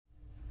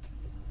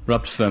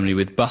rubbed firmly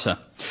with butter.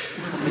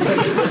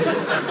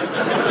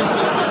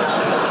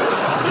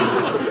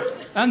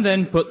 And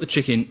then put the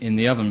chicken in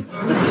the oven.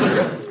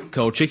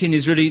 Cold chicken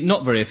is really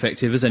not very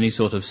effective as any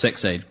sort of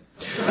sex aid.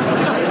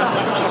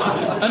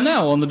 And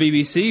now on the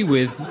BBC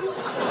with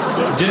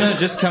dinner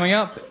just coming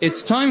up,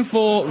 it's time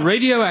for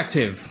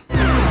Radioactive.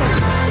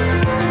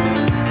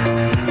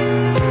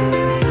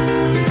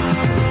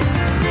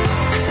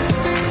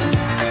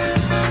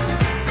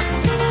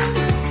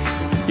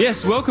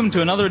 Yes, welcome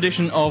to another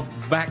edition of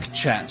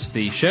Backchat,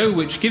 the show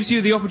which gives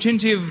you the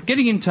opportunity of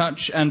getting in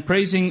touch and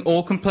praising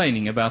or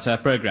complaining about our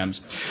programmes.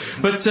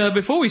 But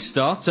before we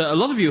start, a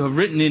lot of you have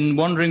written in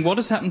wondering what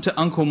has happened to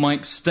Uncle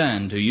Mike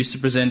Stand, who used to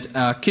present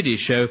our kiddies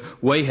show,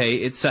 Way Hey,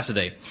 It's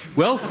Saturday.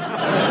 Well,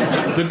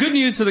 the good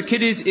news for the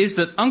kiddies is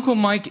that Uncle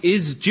Mike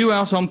is due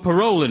out on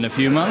parole in a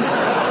few months.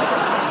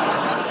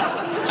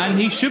 And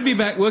he should be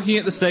back working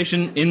at the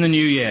station in the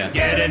new year.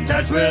 Get in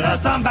touch with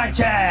us on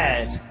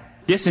Backchat!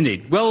 Yes,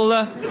 indeed.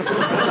 Well,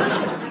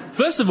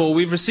 first of all,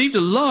 we've received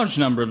a large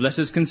number of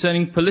letters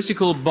concerning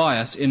political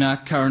bias in our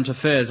current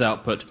affairs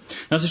output.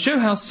 Now, to show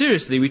how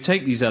seriously we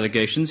take these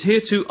allegations,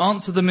 here to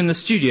answer them in the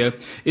studio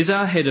is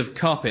our head of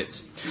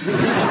carpets.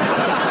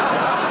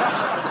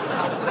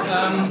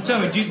 Tell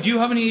me, do you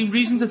have any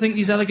reason to think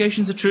these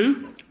allegations are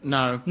true?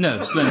 No.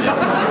 No, splendid.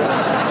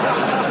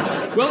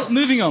 Well,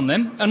 moving on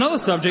then. Another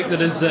subject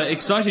that has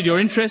excited your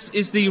interest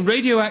is the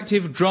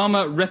Radioactive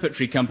Drama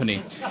Repertory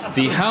Company.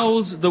 The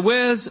hows, the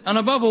wheres, and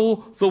above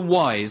all, the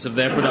whys of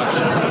their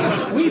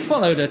productions. We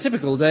followed a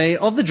typical day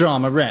of the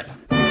drama rep.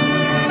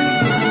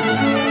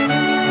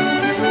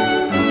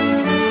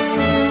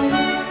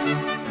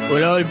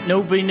 Well, I'll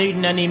not be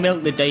needing any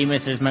milk today,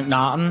 Mrs.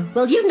 McNaughton.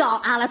 Will you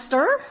not,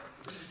 Alistair?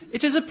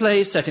 It is a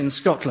play set in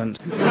Scotland.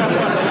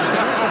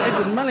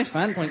 Edward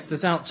Maliphant points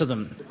this out to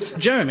them.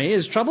 Jeremy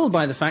is troubled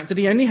by the fact that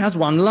he only has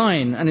one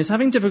line and is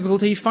having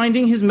difficulty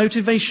finding his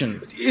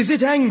motivation. Is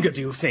it anger,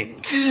 do you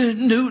think?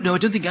 No, I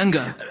don't think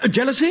anger.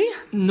 Jealousy?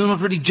 No, not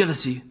really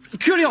jealousy.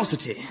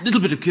 Curiosity? A little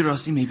bit of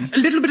curiosity, maybe. A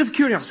little bit of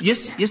curiosity?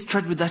 Yes,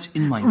 tried with that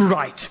in mind.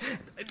 Right.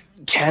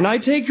 Can I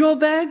take your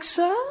bag,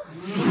 sir?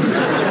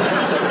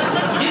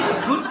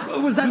 Yes, good.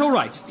 Was that all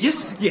right?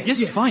 Yes,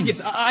 fine.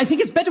 Yes, I think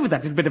it's better with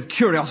that little bit of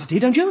curiosity,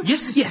 don't you?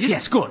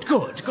 Yes. Good.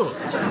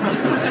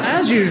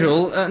 As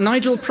usual,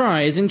 Nigel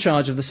Pry is in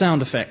charge of the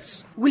sound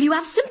effects. Will you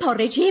have some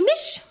porridge,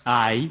 Hamish?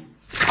 Aye.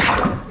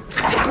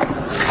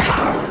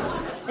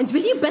 And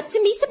will you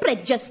butter me some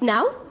bread just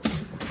now?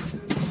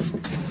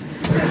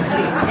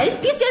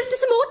 Help yourself to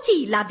some more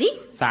tea, laddie.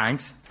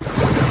 Thanks.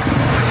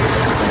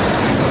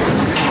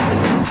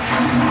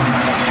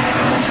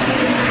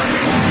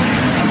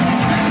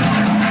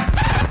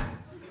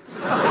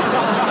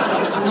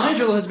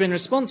 Nigel has been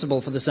responsible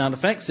for the sound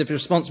effects, if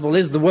responsible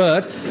is the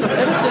word,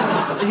 ever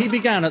since he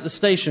began at the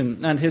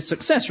station, and his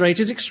success rate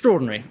is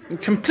extraordinary.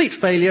 Complete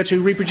failure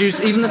to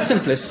reproduce even the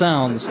simplest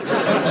sounds.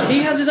 He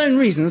has his own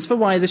reasons for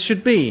why this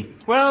should be.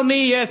 Well,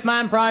 me, yes,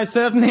 man, Prize,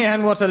 certainly,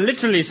 and what are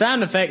literally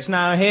sound effects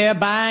now here,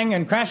 bang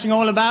and crashing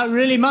all about,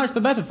 really much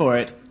the better for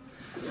it.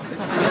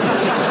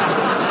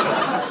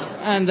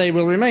 And they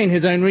will remain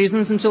his own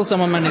reasons until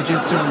someone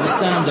manages to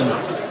understand them.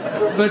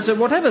 But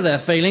whatever their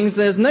failings,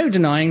 there's no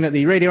denying that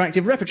the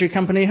Radioactive Repertory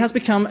Company has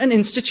become an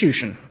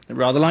institution,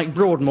 rather like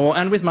Broadmoor,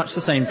 and with much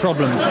the same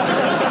problems. If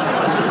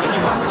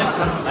you want to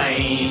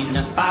complain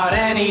about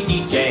any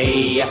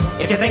DJ,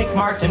 if you think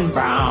Martin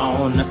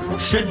Brown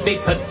should be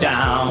put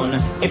down,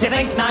 if you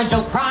think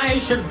Nigel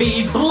Price should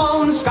be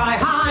blown sky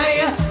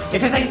high,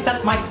 if you think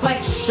that Mike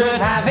Flex should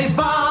have his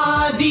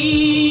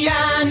body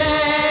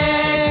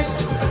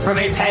annexed from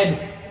his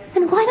head,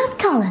 Then why not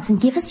call us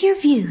and give us your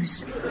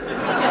views?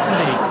 Yes,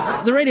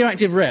 indeed. The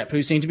Radioactive Rep,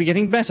 who seem to be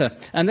getting better,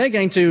 and they're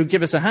going to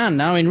give us a hand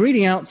now in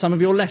reading out some of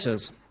your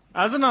letters.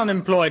 As an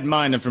unemployed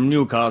miner from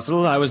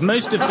Newcastle, I was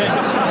most offended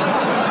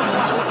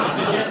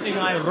suggesting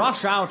I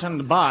rush out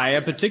and buy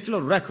a particular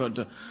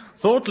record.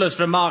 Thoughtless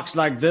remarks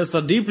like this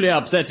are deeply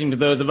upsetting to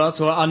those of us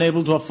who are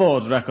unable to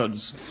afford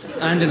records.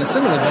 And in a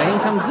similar vein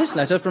comes this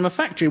letter from a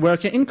factory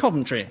worker in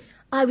Coventry.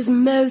 I was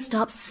most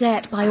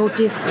upset by your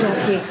disc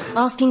jockey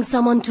asking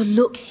someone to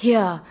look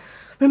here.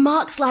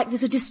 Remarks like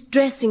this are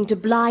distressing to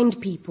blind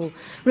people,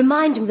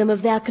 reminding them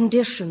of their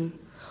condition.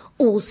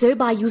 Also,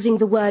 by using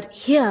the word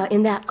here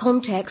in that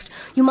context,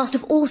 you must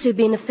have also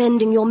been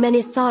offending your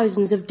many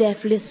thousands of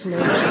deaf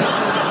listeners.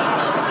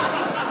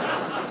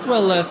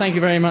 Well, thank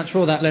you very much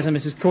for that letter,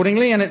 Mrs.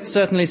 Cordingley, and it's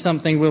certainly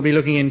something we'll be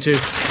looking into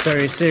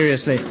very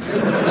seriously.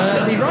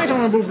 The Right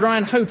Honourable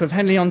Brian Hope of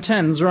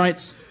Henley-on-Thames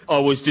writes... I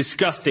was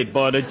disgusted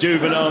by the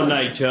juvenile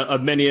nature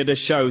of many of the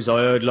shows I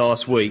heard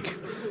last week.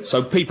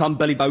 So peep on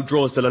belly bow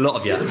drawers to a lot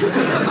of you.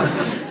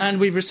 And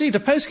we've received a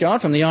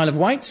postcard from the Isle of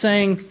Wight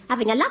saying...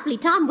 Having a lovely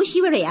time, wish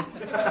you were here.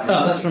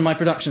 Oh, that's from my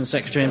production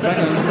secretary, in fact.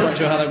 I'm not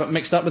sure how that got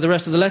mixed up with the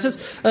rest of the letters.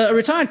 A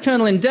retired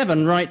colonel in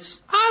Devon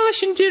writes... I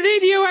listen to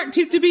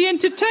Radioactive to be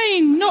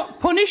entertained,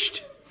 not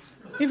punished.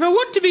 If I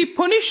want to be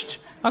punished,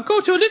 I go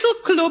to a little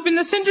club in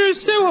the centre of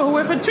Soho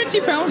where for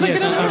 £20 I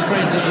Yes, can... I'm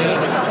afraid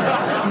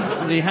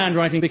The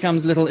handwriting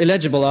becomes a little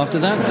illegible after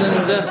that.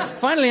 And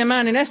finally, a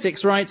man in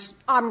Essex writes,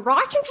 I'm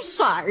writing to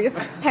say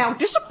how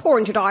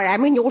disappointed I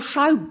am in your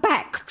show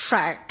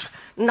Backchat.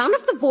 None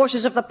of the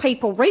voices of the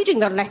people reading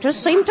the letters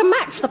seem to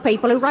match the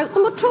people who wrote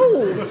them at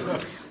all.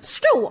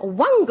 Still,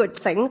 one good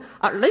thing,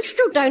 at least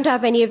you don't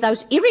have any of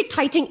those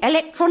irritating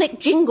electronic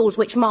jingles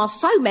which mar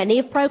so many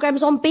of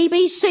programmes on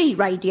BBC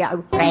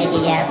Radio.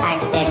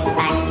 Radioactive's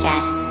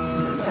Backchat.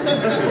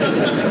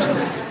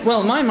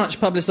 well, my much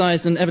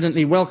publicised and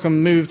evidently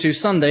welcome move to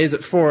Sundays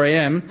at 4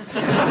 a.m.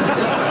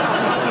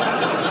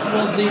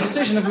 was the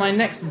decision of my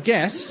next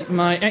guest,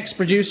 my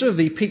ex-producer of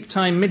the peak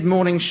time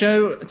mid-morning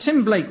show,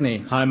 Tim Blakeney.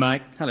 Hi,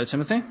 Mike. Hello,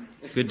 Timothy.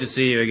 Good to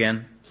see you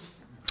again.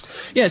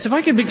 Yes, if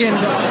I could begin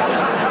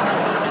by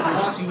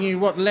asking you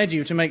what led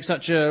you to make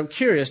such a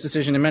curious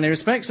decision in many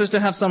respects as to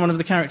have someone of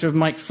the character of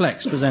Mike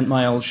Flex present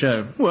my old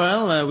show.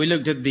 Well, we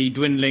looked at the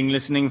dwindling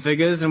listening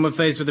figures and were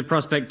faced with the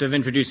prospect of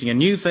introducing a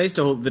new face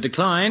to halt the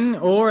decline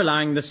or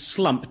allowing the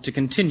slump to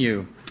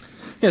continue.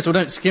 Yes, well,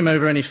 don't skim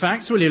over any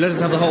facts, will you? Let us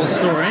have the whole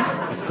story.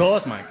 Of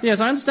course, Mike. Yes,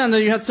 I understand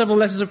that you had several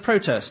letters of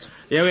protest.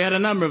 Yeah, we had a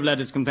number of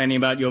letters complaining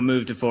about your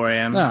move to 4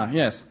 a.m. Ah,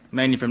 yes.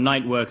 Mainly from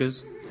night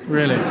workers.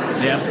 Really?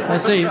 Yeah. I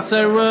see.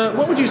 So,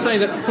 what would you say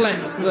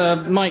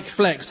that Mike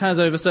Flex has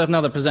over certain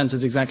other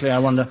presenters exactly, I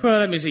wonder?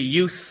 Well, let me see.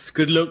 Youth,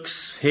 good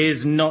looks,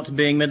 his not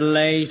being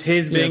middle-aged,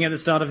 his being at the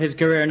start of his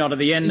career, not at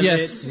the end of it,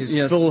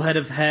 his full head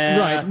of hair.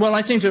 Right. Well,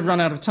 I seem to have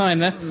run out of time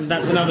there.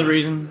 That's another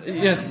reason.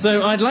 Yes,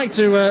 so I'd like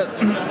to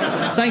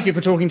thank you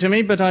for talking to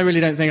me, but I really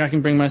don't think I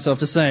can bring myself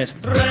to say it.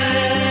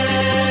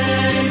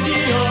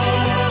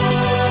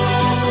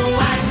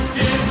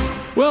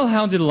 Well,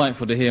 how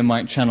delightful to hear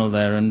Mike Channel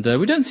there, and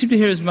we don't seem to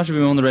hear as much of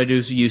him on the radio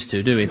as we used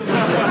to, do we?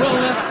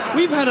 Well,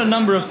 we've had a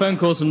number of phone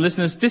calls from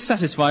listeners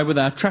dissatisfied with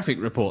our traffic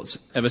reports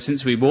ever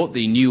since we bought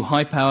the new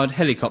high-powered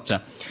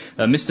helicopter.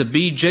 Mr.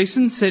 B.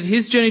 Jason said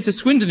his journey to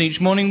Swindon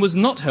each morning was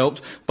not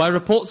helped by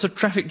reports of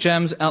traffic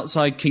jams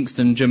outside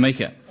Kingston,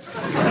 Jamaica.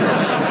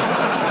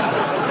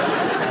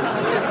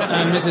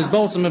 And Mrs.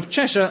 Balsam of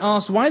Cheshire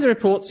asked why the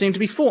reports seem to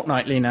be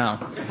fortnightly now.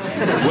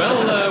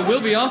 Well,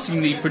 we'll be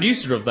asking the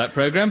producer of that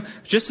programme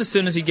just as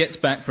soon as he gets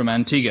back from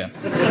Antigua.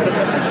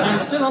 And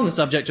still on the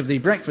subject of the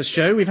breakfast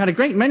show, we've had a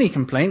great many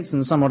complaints,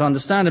 and somewhat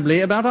understandably,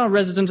 about our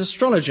resident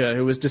astrologer,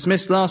 who was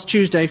dismissed last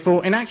Tuesday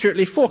for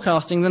inaccurately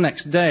forecasting the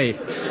next day.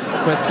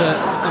 But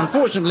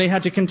unfortunately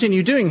had to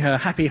continue doing her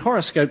happy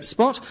horoscope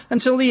spot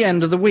until the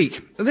end of the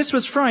week. This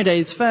was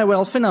Friday's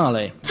farewell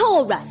finale.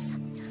 Taurus,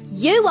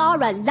 you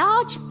are a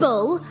large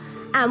bull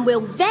and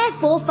will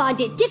therefore find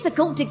it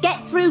difficult to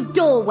get through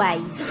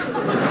doorways.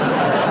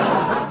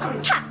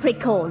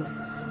 Capricorn,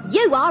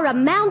 you are a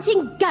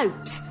mountain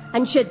goat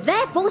and should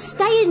therefore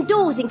stay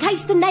indoors in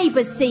case the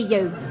neighbours see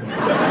you.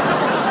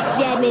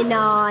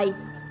 Gemini,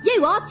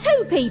 you are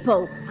two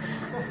people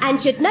and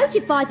should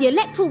notify the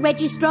electoral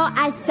registrar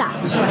as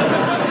such.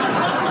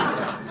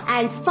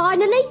 And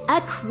finally,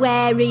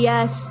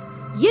 Aquarius,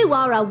 you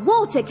are a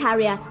water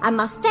carrier and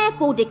must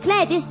therefore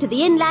declare this to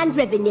the Inland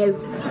Revenue.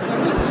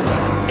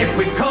 If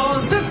we've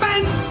caused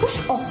offence,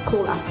 Push off,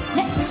 caller.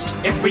 Next.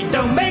 if we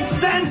don't make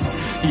sense,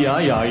 Ja,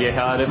 jeg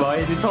har det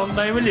bare i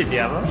Trondheim og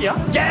Lydia, ja.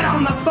 get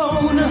on the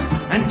phone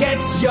and get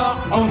your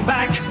own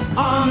back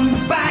on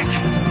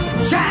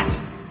Backchat.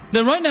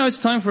 Now, right now it's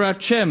time for our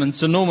chairman,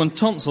 Sir Norman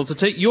Tonsell, to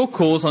take your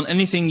calls on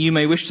anything you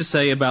may wish to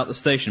say about the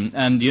station.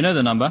 And you know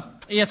the number.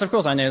 Yes, of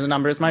course I know the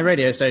number. It's my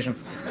radio station.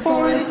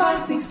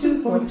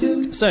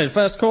 485-6242. So,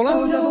 first caller?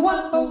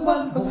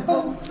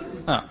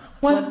 011-010. Ah,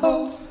 10.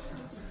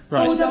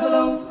 right.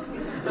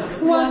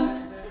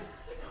 000-1.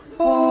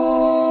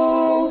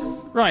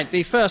 Oh. Right,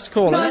 the first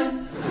caller.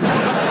 9.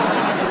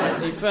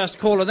 The first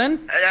caller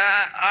then.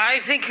 I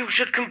think you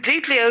should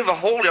completely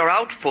overhaul your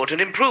output and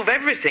improve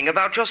everything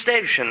about your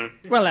station.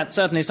 Well, that's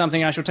certainly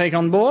something I shall take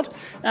on board,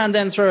 and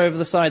then throw over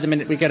the side the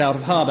minute we get out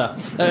of harbour.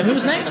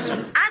 Who's next?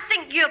 I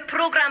think your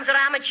programmes are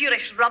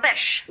amateurish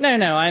rubbish. No,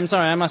 I'm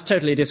sorry, I must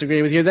totally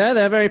disagree with you there.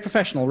 They're very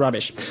professional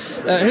rubbish.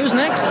 Who's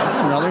next?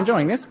 I'm rather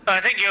enjoying this. I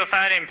think your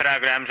phone-in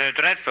programmes are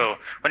dreadful.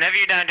 Whenever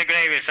you don't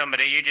agree with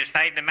somebody, you just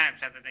fade them out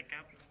so that they come.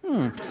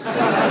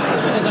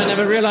 As I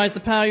never realised the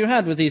power you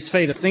had with these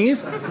fader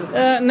thingies.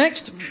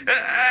 Next.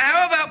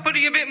 How about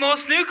putting a bit more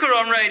snooker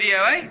on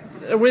radio, eh?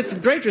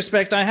 With great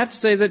respect, I have to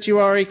say that you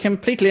are a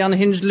completely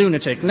unhinged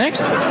lunatic. Next.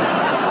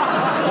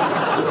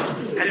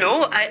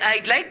 Hello,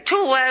 I'd like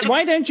to...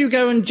 Why don't you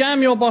go and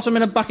jam your bottom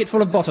in a bucket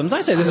full of bottoms?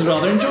 I say this is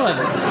rather enjoyable.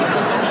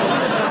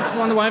 I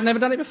wonder why I've never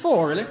done it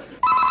before, really.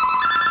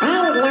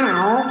 And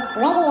now,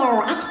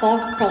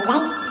 Radioactive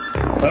presents...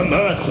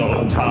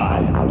 Commercial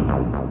time.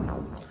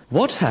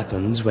 What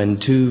happens when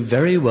two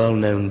very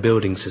well-known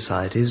building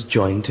societies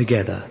join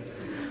together?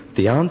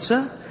 The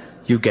answer?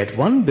 You get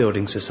one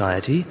building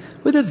society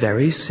with a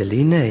very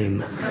silly name.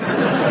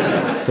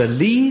 The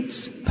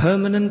Leeds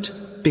Permanent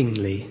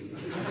Bingley.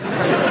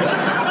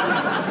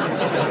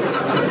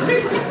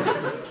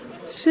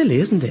 Silly,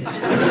 isn't it?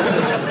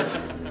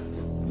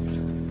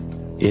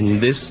 In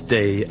this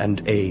day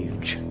and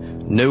age,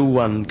 no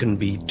one can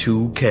be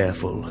too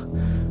careful.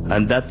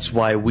 And that's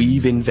why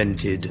we've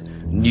invented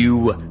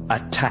new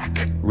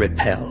Attack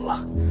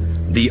Repel.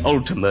 The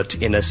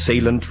ultimate in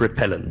assailant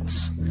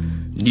repellents.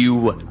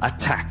 New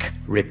Attack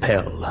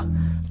Repel.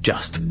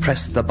 Just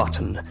press the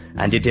button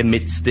and it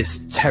emits this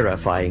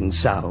terrifying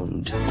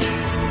sound.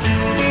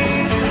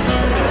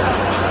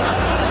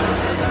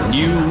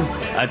 New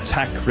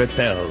Attack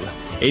Repel.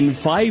 In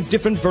 5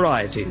 different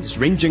varieties,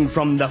 ranging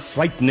from the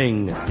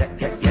frightening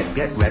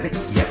Get ready,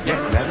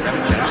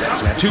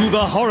 to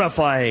the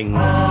horrifying.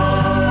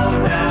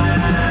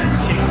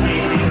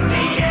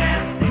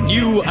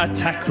 New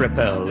Attack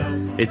Repel.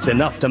 It's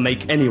enough to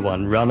make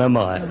anyone run a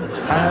mile.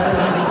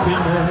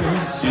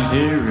 Happiness is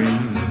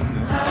hearing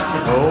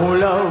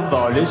all of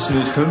our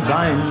listeners'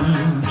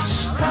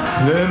 complaints,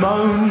 their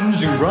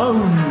moans and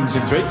groans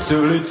and threats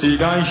of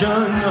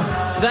litigation.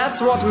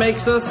 That's what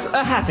makes us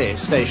a happy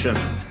station.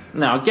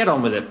 Now, get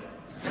on with it.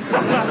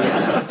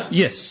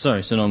 Yes,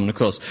 sorry, Sir Norman, of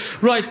course.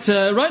 Right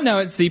now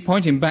it's the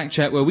point in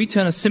Backchat where we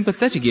turn a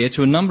sympathetic ear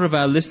to a number of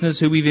our listeners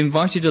who we've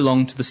invited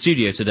along to the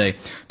studio today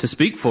to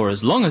speak for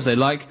as long as they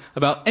like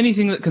about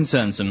anything that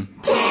concerns them.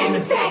 10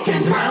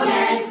 seconds,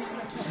 rounders.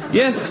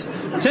 Yes,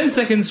 10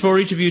 seconds for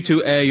each of you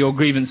to air your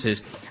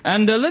grievances.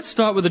 And let's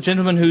start with the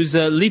gentleman who's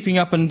leaping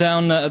up and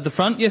down at the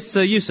front. Yes,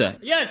 you, sir.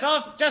 Yes,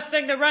 I just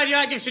think that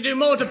Radioactive should do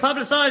more to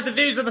publicise the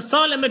views of the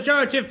silent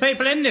majority of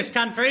people in this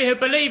country who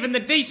believe in the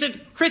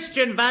decent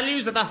Christian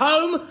values of the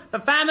home, the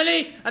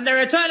family, and the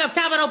return of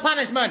capital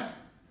punishment.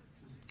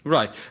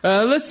 Right.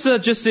 Let's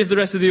just see if the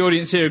rest of the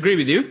audience here agree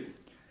with you.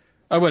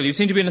 Oh, well, you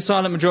seem to be in a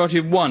silent majority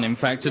of 1, in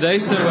fact, today,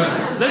 so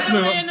let's move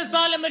on. How are we in the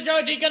silent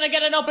majority going to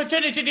get an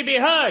opportunity to be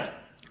heard?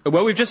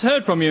 Well, we've just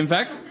heard from you, in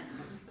fact.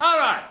 All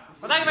right.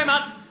 Well, thank you very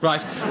much.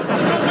 Right.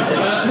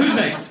 Who's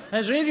next?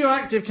 Has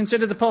Radioactive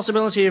considered the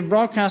possibility of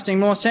broadcasting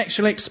more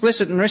sexually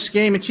explicit and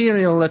risque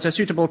material at a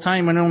suitable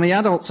time when only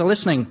adults are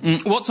listening?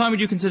 What time would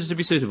you consider to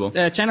be suitable?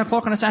 10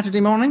 o'clock on a Saturday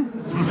morning?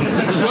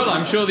 Well,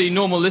 I'm sure the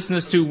normal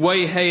listeners to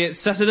Way Hey It's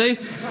Saturday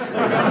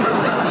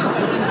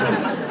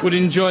would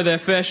enjoy their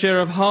fair share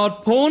of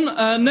hard porn.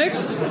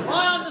 Next?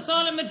 Why aren't the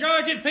silent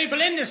majority of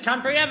people in this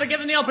country ever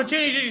given the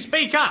opportunity to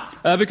speak up?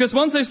 Because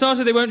once they've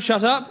started, they won't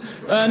shut up.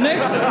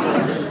 Next?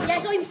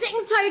 Yes, I'm sick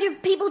and tired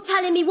of people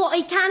telling me what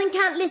I can and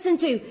can't listen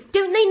to.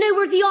 Don't they know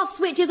where the off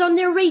switch is on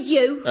their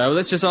radio? Well,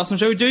 let's just ask them,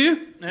 shall we? Do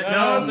you?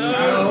 No.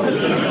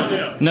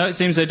 No, it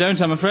seems they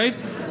don't, I'm afraid.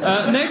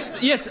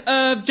 Next? Yes,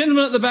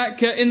 gentleman at the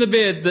back in the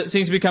beard that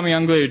seems to be coming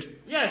unglued.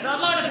 Yes, I'd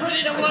like to put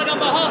in a word on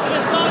behalf of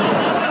the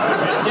silent.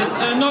 Yes,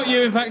 not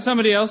you, in fact,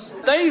 somebody else.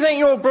 Don't you think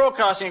your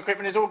broadcasting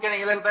equipment is all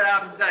getting a little bit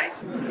out of date?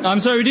 I'm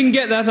sorry, we didn't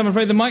get that. I'm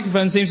afraid the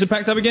microphone seems to have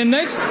packed up again.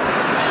 Next?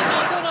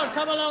 I thought I'd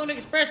come along and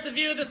express the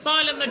view of the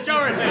silent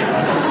majority.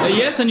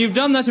 Yes, and you've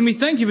done that, and we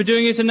thank you for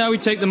doing it, and now we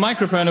take the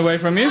microphone away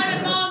from you. I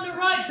demand the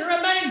right to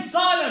remain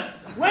silent.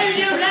 Will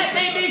you let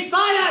me be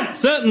silent?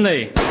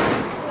 Certainly.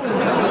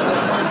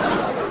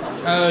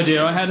 Oh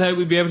dear, I had hoped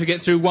we'd be able to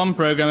get through one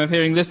programme of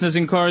hearing listeners'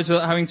 inquiries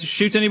without having to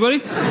shoot anybody.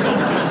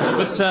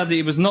 But sadly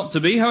it was not to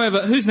be.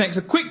 However, who's next?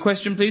 A quick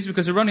question, please,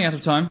 because we're running out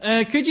of time.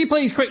 Could you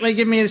please quickly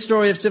give me the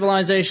story of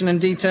civilization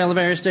and detail the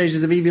various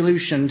stages of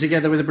evolution,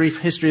 together with a brief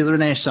history of the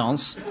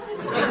Renaissance?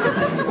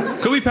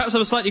 Could we perhaps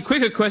have a slightly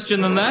quicker question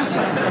than that?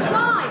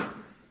 Why?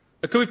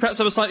 Could we perhaps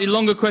have a slightly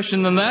longer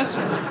question than that?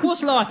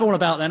 What's life all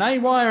about then, eh?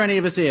 Why are any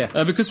of us here?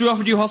 Because we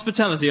offered you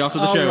hospitality after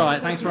the show. Oh,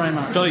 right, thanks very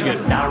much. Jolly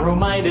good.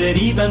 Narrow-minded,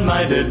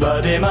 even-minded,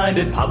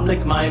 bloody-minded,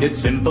 public-minded,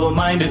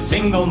 simple-minded,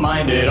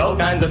 single-minded, all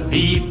kinds of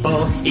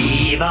people.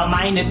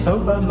 Evil-minded,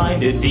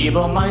 sober-minded,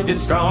 feeble-minded,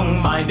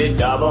 strong-minded,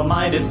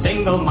 double-minded,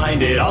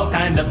 single-minded, all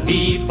kinds of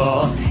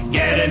people.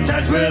 Get in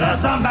touch with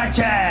us on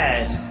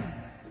Backchat!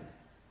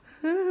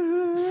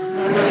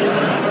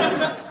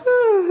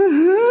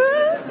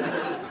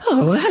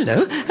 Oh,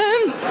 hello.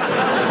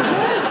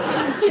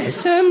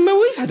 Yes,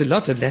 we've had a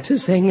lot of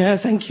letters saying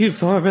thank you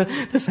for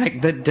the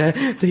fact that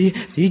the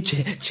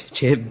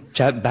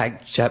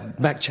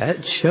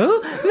Backchat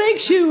show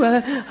makes you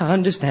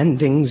understand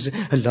things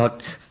a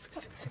lot.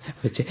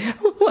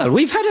 Well,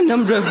 we've had a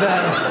number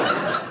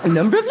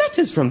of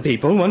letters from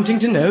people wanting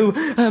to know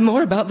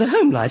more about the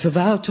home life of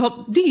our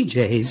top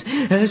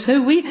DJs.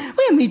 So we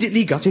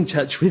immediately got in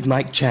touch with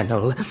Mike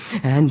Channel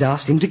and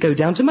asked him to go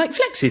down to Mike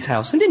Flex's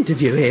house and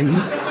interview him.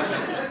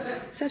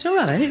 Is that all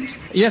right?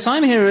 Yes,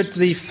 I'm here at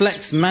the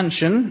Flex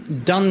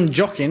Mansion,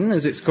 Dunjockin,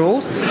 as it's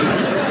called,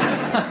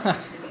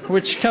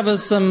 which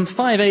covers some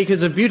 5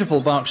 acres of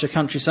beautiful Berkshire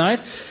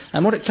countryside,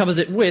 and what it covers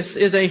it with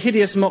is a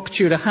hideous mock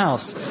Tudor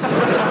house,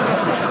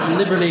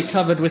 liberally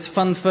covered with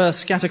fun fur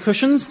scatter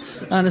cushions,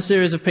 and a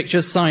series of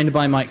pictures signed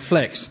by Mike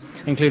Flex,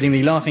 including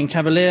the Laughing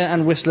Cavalier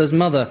and Whistler's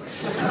mother.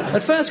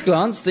 At first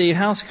glance, the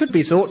house could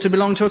be thought to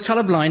belong to a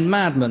colourblind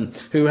madman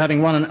who,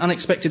 having won an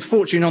unexpected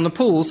fortune on the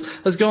pools,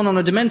 has gone on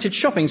a demented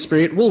shopping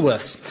spree at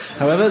Woolworths.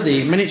 However,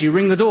 the minute you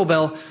ring the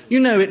doorbell, you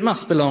know it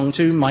must belong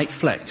to Mike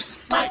Flex.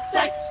 Mike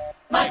Flex!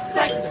 Mike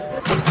Flex!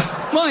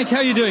 Mike, how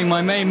are you doing,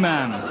 my main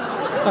man?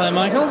 Hello,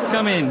 Michael.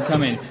 Come in,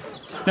 come in.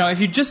 Now, if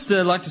you'd just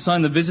like to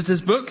sign the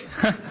visitor's book,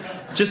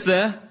 Just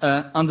there,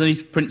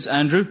 underneath Prince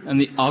Andrew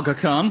and the Aga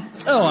Khan.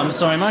 Oh, I'm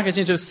sorry, Mike. I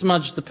seem to have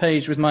smudged the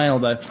page with my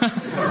elbow.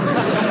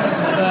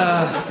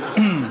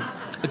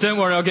 Don't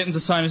worry, I'll get them to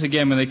sign it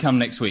again when they come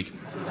next week.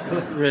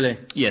 Really?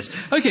 Yes.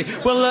 OK,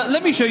 well,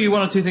 let me show you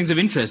one or two things of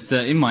interest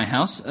in my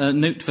house.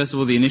 Note, first of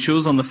all, the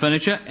initials on the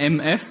furniture,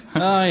 MF.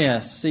 Ah,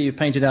 yes. See, you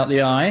painted out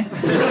the eye.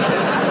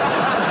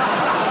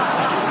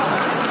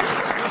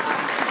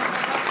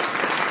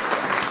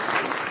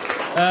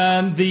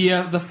 And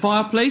the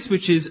fireplace,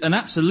 which is an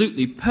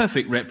absolutely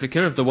perfect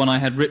replica of the one I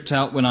had ripped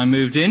out when I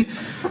moved in.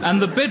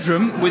 And the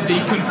bedroom with the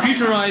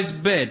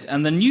computerised bed.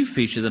 And the new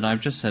feature that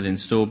I've just had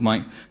installed,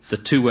 Mike, the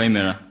two-way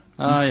mirror.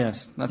 Ah,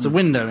 yes. That's a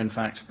window, in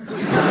fact.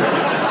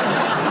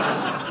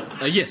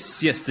 Yes,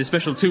 the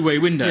special two-way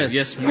window.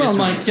 Yes. Well,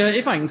 Mike,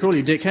 if I can call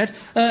you dickhead,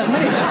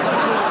 many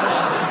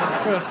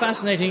thanks for a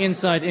fascinating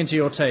insight into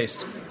your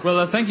taste.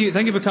 Well, thank you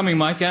for coming,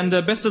 Mike, and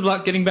best of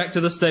luck getting back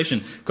to the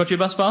station. Got your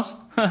bus pass?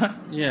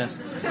 Yes.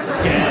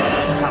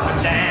 Get up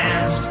and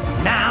dance.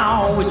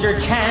 Now is your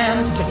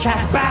chance to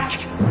chat back.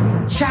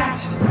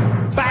 Chat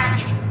back.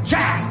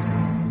 Chat.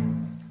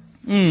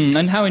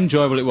 And how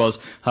enjoyable it was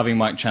having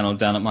Mike channeled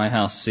down at my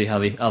house to see how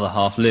the other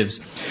half lives.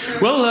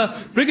 Well,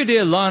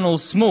 Brigadier Lionel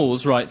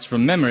Smalls writes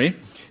from memory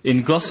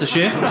in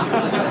Gloucestershire,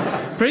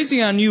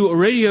 praising our new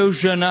Radio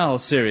Journal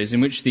series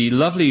in which the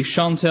lovely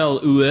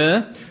Chantal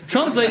Houer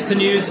translates the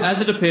news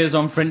as it appears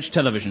on French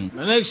television.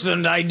 An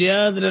excellent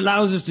idea that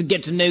allows us to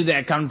get to know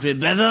their country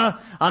better,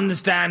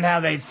 understand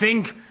how they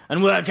think,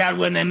 and work out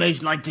when they're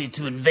most likely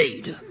to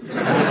invade.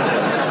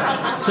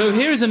 So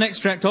here is an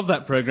extract of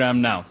that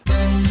programme now.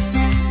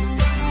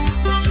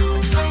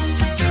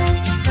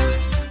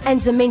 And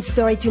the main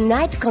story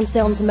tonight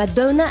concerns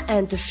Madonna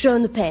and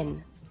Sean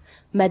Penn.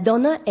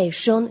 Madonna et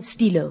Sean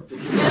Stilo.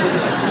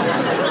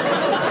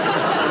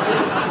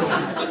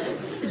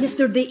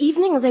 Yesterday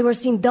evening, they were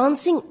seen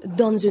dancing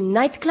dans a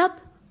nightclub.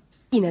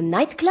 In a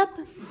nightclub?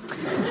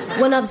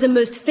 One of the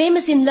most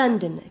famous in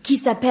London, qui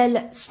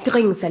s'appelle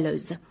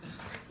Stringfellows,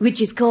 which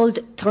is called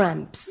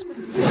Tramps.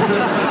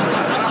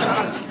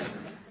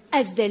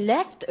 As they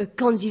left,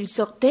 quand ils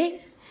sortaient,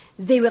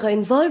 they were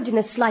involved in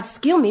a slight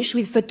skirmish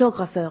with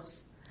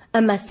photographers.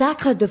 A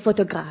massacre de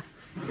photographes.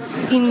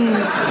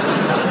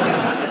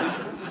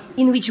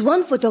 In which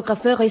one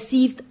photographer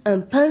received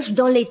un punch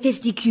dans les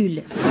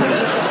testicules.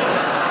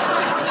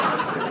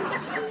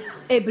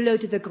 A blow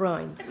to the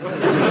groin.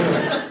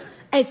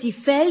 As he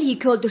fell, he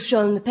called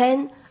Sean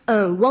Penn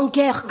un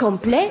wanker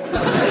complet.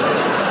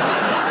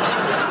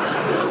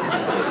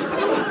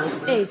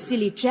 A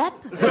silly chap.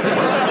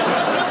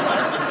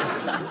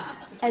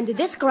 And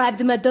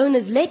described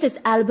Madonna's latest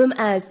album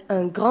as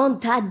un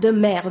grand tas de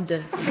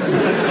merde.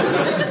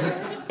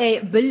 A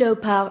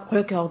below-par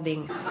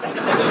recording.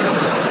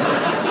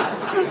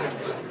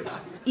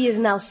 He is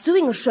now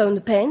suing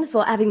Sean Penn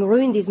for having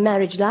ruined his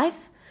marriage life,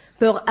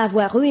 pour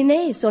avoir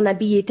ruiné son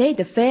habilité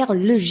de faire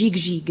le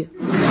gig-gig.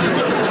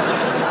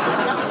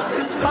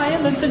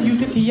 Violence and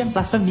nudity and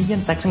blasphemy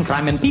and sex and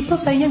crime and people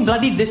saying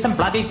bloody this and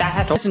bloody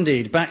that. Yes,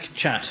 indeed.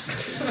 Backchat.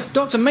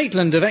 Dr.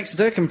 Maitland of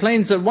Exeter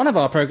complains that one of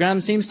our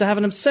programmes seems to have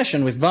an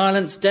obsession with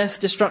violence, death,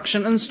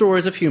 destruction and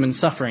stories of human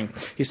suffering.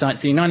 He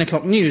cites the 9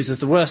 o'clock news as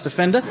the worst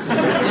offender.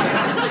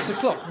 6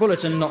 o'clock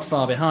bulletin not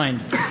far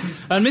behind.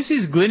 And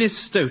Mrs. Glynis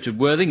Stote of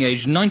Worthing,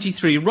 aged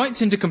 93,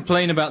 writes in to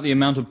complain about the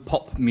amount of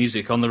pop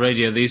music on the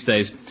radio these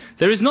days.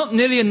 There is not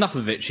nearly enough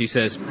of it, she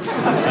says.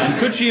 And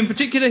could she in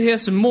particular hear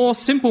some more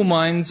Simple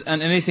Minds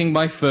and anything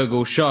by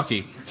Fourble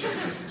Sharkey?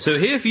 So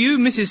here for you,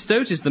 Mrs.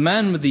 Stote, is the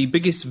man with the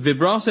biggest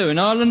vibrato in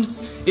Ireland.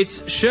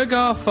 It's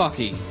Sugar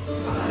Farky.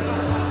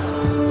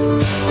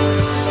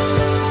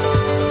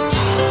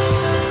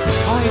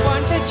 I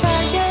want to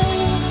tell you,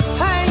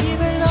 I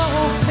even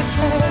love the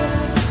trail.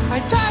 I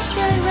thought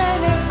you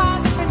really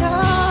ought to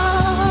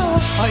know.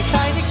 I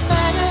tried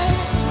explaining,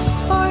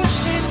 I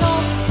didn't know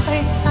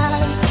I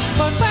had.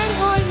 But when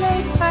I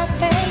laid my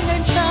pain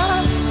and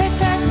show, it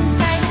didn't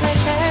take the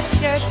death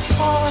yet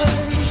hard.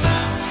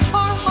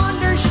 I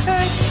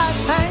understood a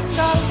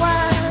single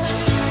word.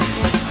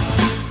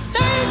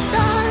 Deep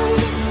down,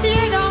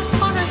 you don't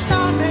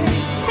understand me.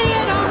 You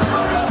don't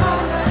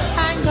understand a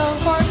single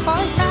word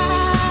I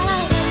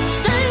said.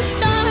 Deep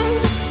down,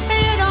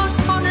 you don't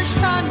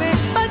understand me,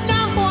 but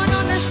no one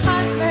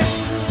understands me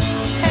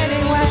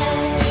anyway.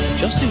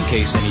 Just in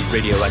case any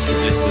radioactive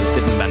listeners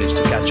didn't manage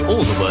to catch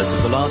all the words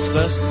of the last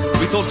verse,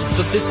 we thought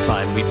that this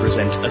time we'd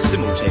present a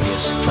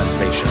simultaneous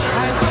translation.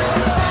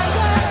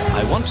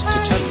 I want to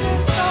tell you,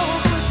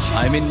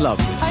 I'm in love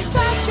with you.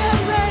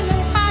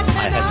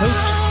 I had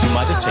hoped you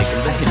might have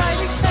taken the hint.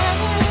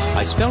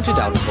 I spelt it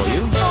out for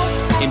you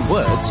in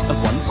words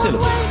of one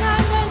syllable,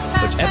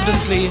 but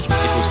evidently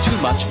it was too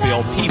much for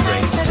your pea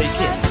brain to take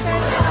in.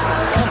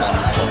 Come on,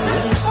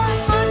 Clothiers.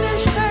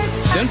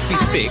 Don't be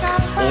thick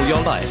all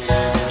your life.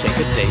 Take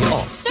a day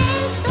off.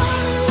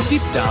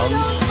 Deep down,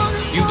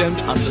 you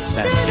don't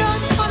understand me.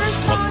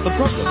 What's the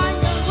problem?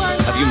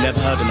 Have you never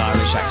heard an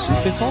Irish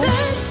accent before?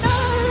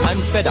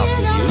 I'm fed up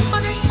with you.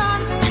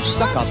 You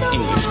stuck-up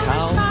English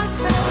cow.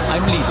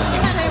 I'm leaving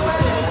you.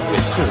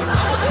 We're through.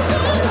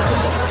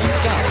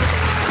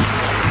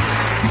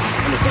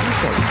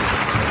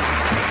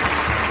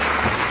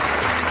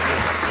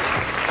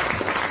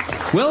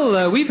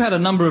 Well, we've had a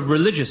number of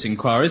religious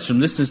inquiries from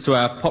listeners to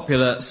our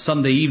popular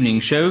Sunday evening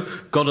show,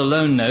 God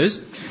Alone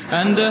Knows,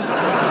 and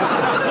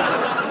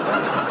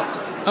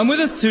with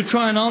us to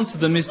try and answer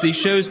them is the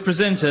show's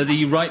presenter,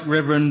 the Right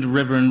Reverend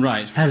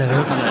Wright. Hello.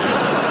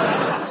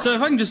 So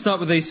if I can just start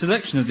with a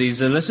selection of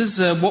these letters.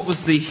 What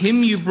was the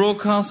hymn you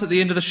broadcast at the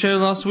end of the show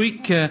last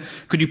week?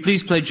 Could you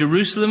please play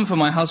Jerusalem for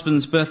my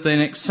husband's birthday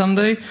next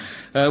Sunday?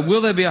 Will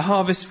there be a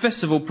Harvest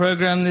Festival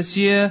programme this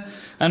year?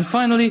 And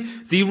finally,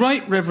 the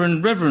Right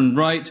Reverend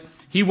Wright,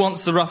 he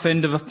wants the rough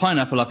end of a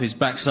pineapple up his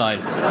backside.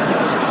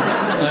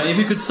 If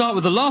you could start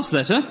with the last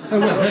letter. Oh,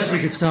 well, perhaps we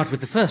could start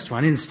with the first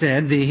one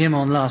instead, the hymn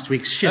on last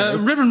week's show.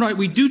 Reverend Wright,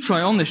 we do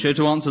try on this show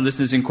to answer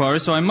listeners'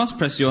 inquiries, so I must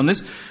press you on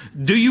this.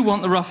 Do you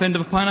want the rough end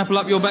of a pineapple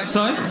up your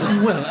backside?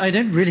 Well, I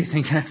don't really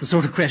think that's the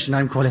sort of question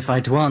I'm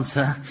qualified to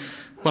answer.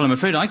 Well, I'm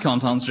afraid I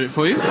can't answer it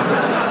for you. Look,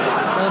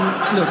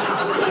 I'm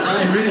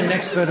really an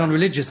expert on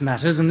religious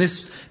matters, and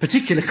this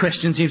particular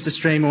question seems to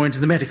stray more into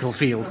the medical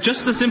field.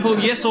 Just a simple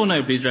yes or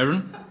no, please,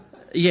 Reverend.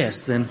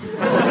 Yes, then.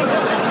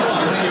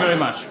 Thank you very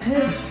much.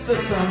 If there's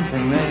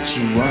something that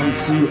you want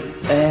to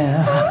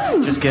air,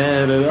 just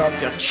get it off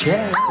your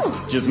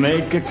chest. Just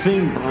make a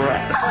clean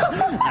breast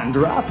and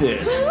drop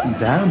it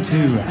down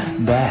to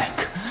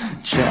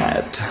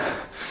Backchat.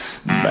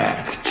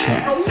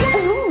 Backchat.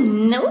 Oh,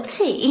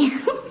 naughty.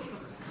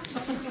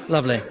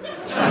 Lovely.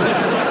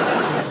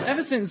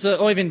 Ever since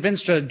Oyvind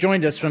Venstre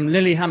joined us from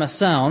Lillehammer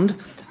Sound,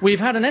 we've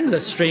had an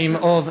endless stream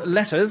of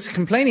letters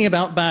complaining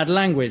about bad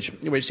language,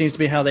 which seems to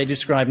be how they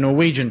describe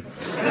Norwegian.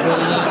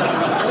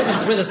 Well,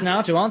 Oyvind's with us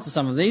now to answer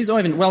some of these.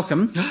 Oyvind,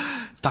 welcome.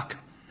 Tack.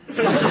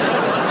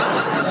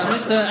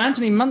 Mr.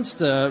 Anthony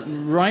Munster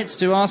writes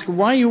to ask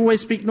why you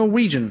always speak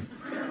Norwegian.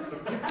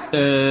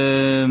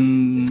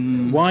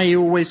 Why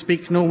you always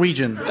speak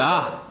Norwegian?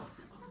 No.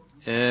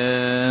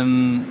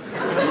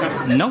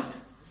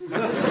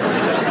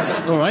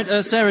 All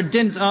right, Sarah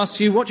Dent asks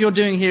you what you're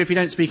doing here if you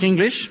don't speak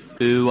English.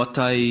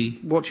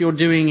 What you're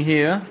doing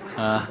here.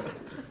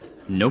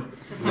 Nope.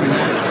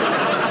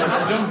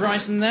 John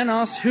Bryson then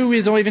asks who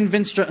is Oyvind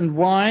Venstre and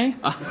why.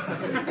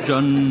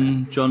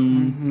 John.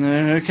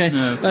 Okay.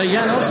 No.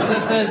 Jan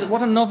Ox says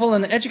what a novel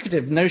and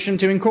educative notion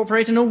to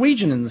incorporate a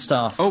Norwegian in the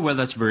staff. Oh, well,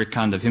 that's very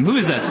kind of him. Who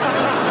is that?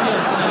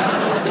 Yes,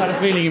 I had a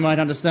feeling you might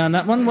understand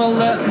that one. Well,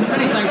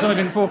 many thanks,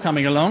 Oyvind, for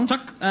coming along.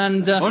 Tuck.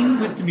 And on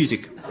with the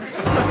music.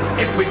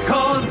 If we've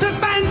caused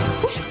offence,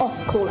 Push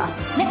off, caller.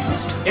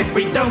 Next. if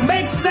we don't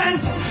make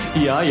sense,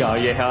 Ja,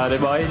 jeg har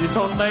det bare litt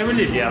sånn da jeg var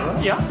lille,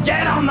 ja.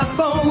 get on the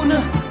phone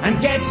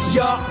and get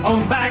your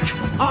own back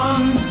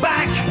on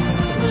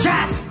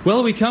Backchat.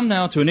 Well, we come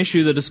now to an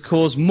issue that has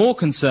caused more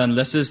concern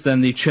letters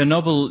than the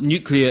Chernobyl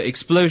nuclear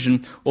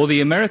explosion or the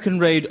American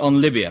raid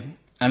on Libya.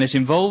 And it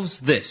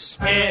involves this.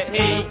 Here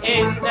he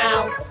is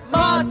now,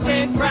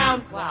 Martin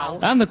Brown. Wow.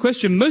 And the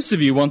question most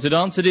of you wanted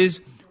answered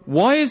is,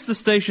 why is the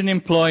station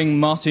employing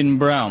Martin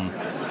Brown?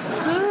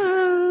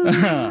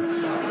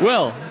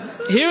 Well,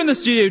 here in the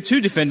studio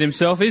to defend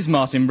himself is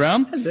Martin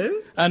Brown. Hello.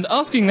 And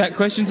asking that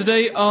question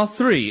today are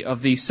 3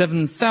 of the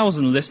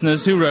 7,000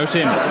 listeners who wrote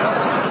in.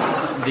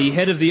 The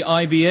head of the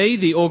IBA,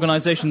 the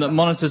organisation that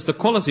monitors the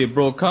quality of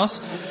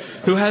broadcasts,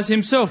 who has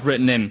himself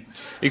written in,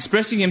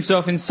 expressing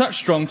himself in such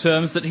strong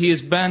terms that he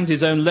has banned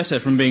his own letter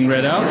from being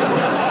read out.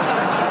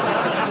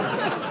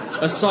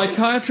 A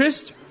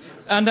psychiatrist,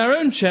 and our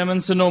own chairman,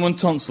 Sir Norman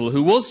Tonsell,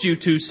 who was due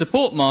to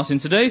support Martin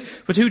today,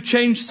 but who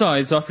changed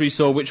sides after he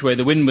saw which way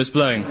the wind was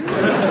blowing.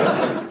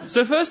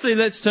 So firstly,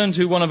 let's turn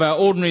to one of our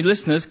ordinary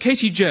listeners,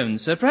 Katie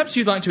Jones. Perhaps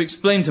you'd like to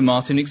explain to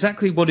Martin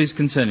exactly what is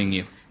concerning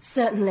you.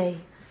 Certainly.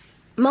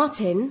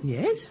 Martin?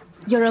 Yes?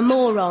 You're a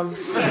moron.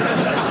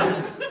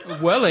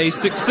 Well, a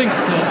succinct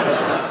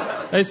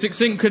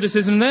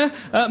criticism there.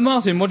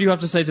 Martin, what do you have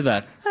to say to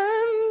that?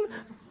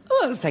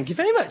 Well, thank you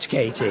very much,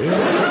 Katie.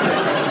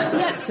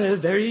 That's a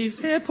very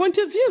fair point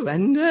of view,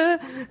 and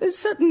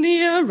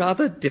certainly a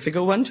rather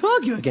difficult one to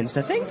argue against,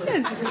 I think,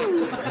 yes.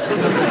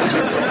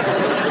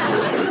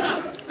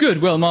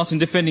 Good. Well, Martin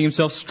defending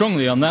himself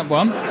strongly on that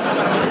one.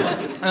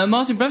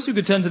 Martin, perhaps we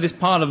could turn to this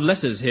pile of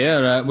letters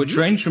here, which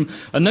range from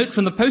a note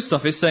from the post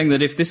office saying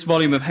that if this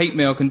volume of hate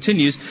mail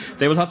continues,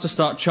 they will have to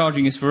start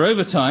charging us for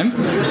overtime,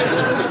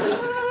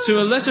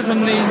 to a letter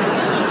from the...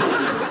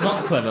 It's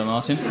not clever,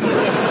 Martin.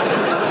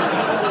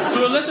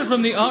 To a letter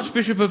from the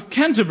Archbishop of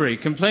Canterbury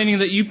complaining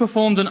that you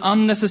performed an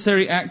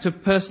unnecessary act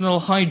of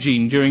personal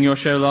hygiene during your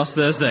show last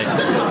Thursday.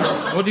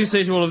 What do you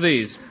say to all of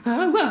these?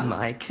 Well,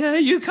 Mike,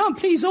 you can't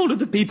please all of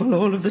the people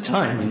all of the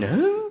time, you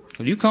know.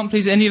 Well, you can't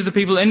please any of the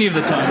people any of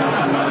the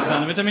time, by the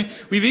sound of it. I mean,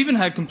 we've even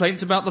had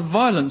complaints about the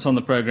violence on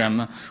the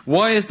programme.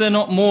 Why is there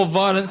not more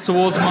violence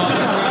towards Martin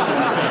Brown?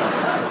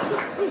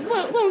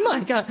 Well,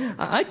 Mike,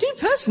 I do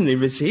personally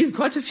receive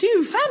quite a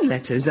few fan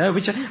letters,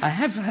 which I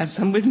have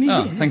some with me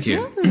Oh, here. thank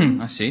you.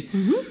 I see.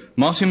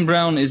 Martin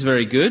Brown is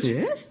very good.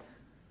 Yes?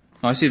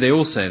 I see, they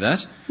all say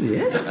that.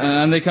 Yes?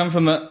 And they come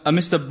from a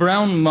Mr.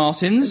 Brown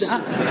Martins.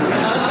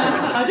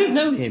 I don't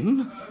know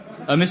him.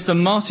 A Mr.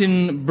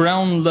 Martin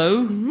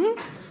Brownlow.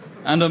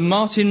 and a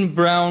Martin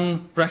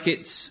Brown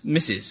brackets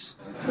Mrs.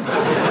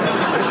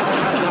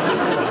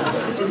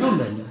 Is it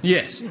Norman?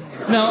 Yes.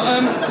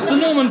 Now, Sir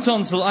Norman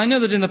Tonsell, I know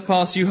that in the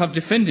past you have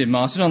defended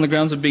Martin on the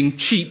grounds of being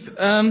cheap, but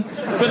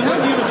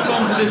how do you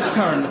respond to this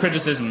current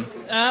criticism?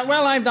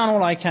 Well, I've done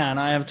all I can.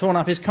 I have torn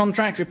up his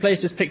contract,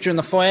 replaced his picture in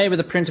the foyer with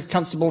a print of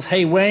Constable's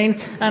Hey Wayne,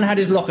 and had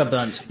his locker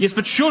burnt. Yes,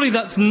 but surely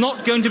that's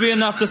not going to be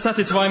enough to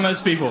satisfy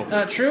most people.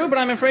 True, but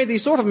I'm afraid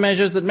these sort of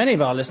measures that many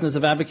of our listeners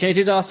have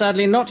advocated are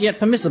sadly not yet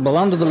permissible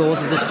under the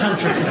laws of this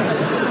country.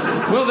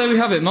 Well, there we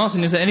have it.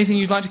 Martin, is there anything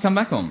you'd like to come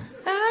back on?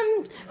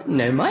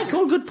 No, Mike,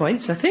 all good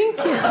points, I think,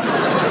 yes.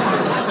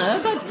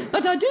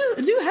 But I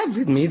do have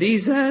with me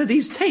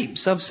these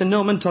tapes of Sir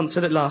Norman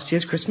Tonsell at last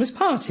year's Christmas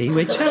party,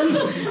 which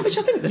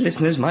I think the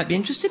listeners might be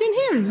interested in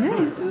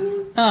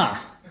hearing,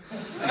 Ah.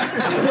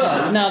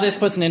 Well, now this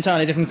puts an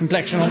entirely different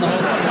complexion on the whole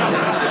thing.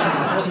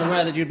 I wasn't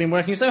aware that you'd been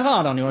working so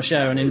hard on your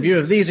show, and in view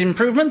of these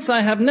improvements,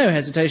 I have no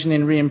hesitation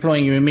in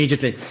re-employing you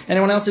immediately.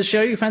 Anyone else's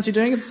show you fancy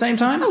doing at the same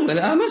time? Oh, well,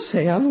 I must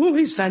say, I've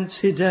always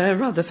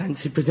rather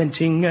fancied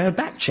presenting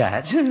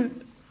Backchat.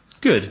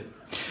 Good.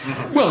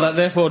 Well, that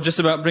therefore just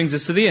about brings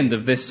us to the end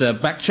of this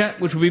Backchat,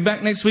 which will be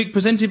back next week,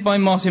 presented by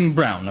Martin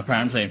Brown,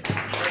 apparently.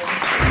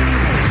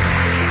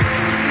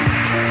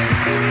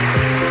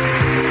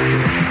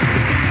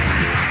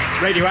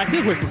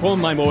 Radioactive was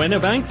performed by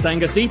Morwenna Banks,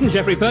 Angus Deaton,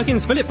 Geoffrey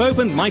Perkins, Philip Pope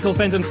and Michael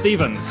Fenton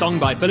Stevens. Song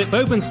by Philip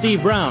Pope and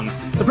Steve Brown.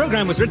 The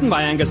programme was written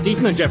by Angus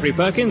Deaton and Geoffrey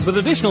Perkins with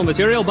additional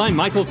material by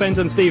Michael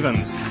Fenton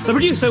Stevens. The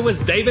producer was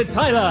David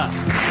Tyler.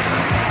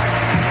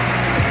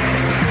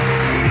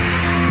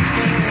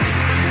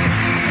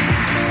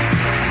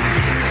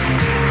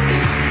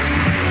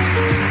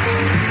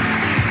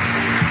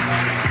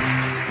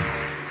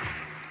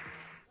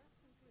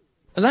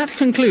 That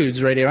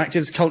concludes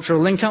Radioactive's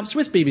cultural link-ups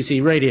with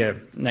BBC Radio.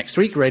 Next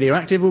week,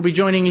 Radioactive will be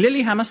joining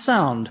Lillehammer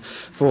Sound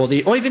for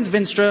the Oyvind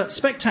Vinstra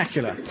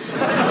Spectacular,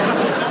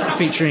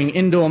 featuring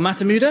indoor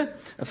Matamuda,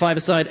 a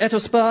five-a-side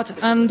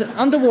Etterspart, and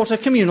underwater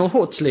communal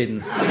Hortsleden.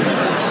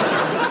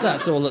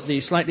 That's all at the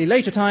slightly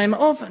later time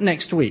of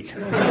next week.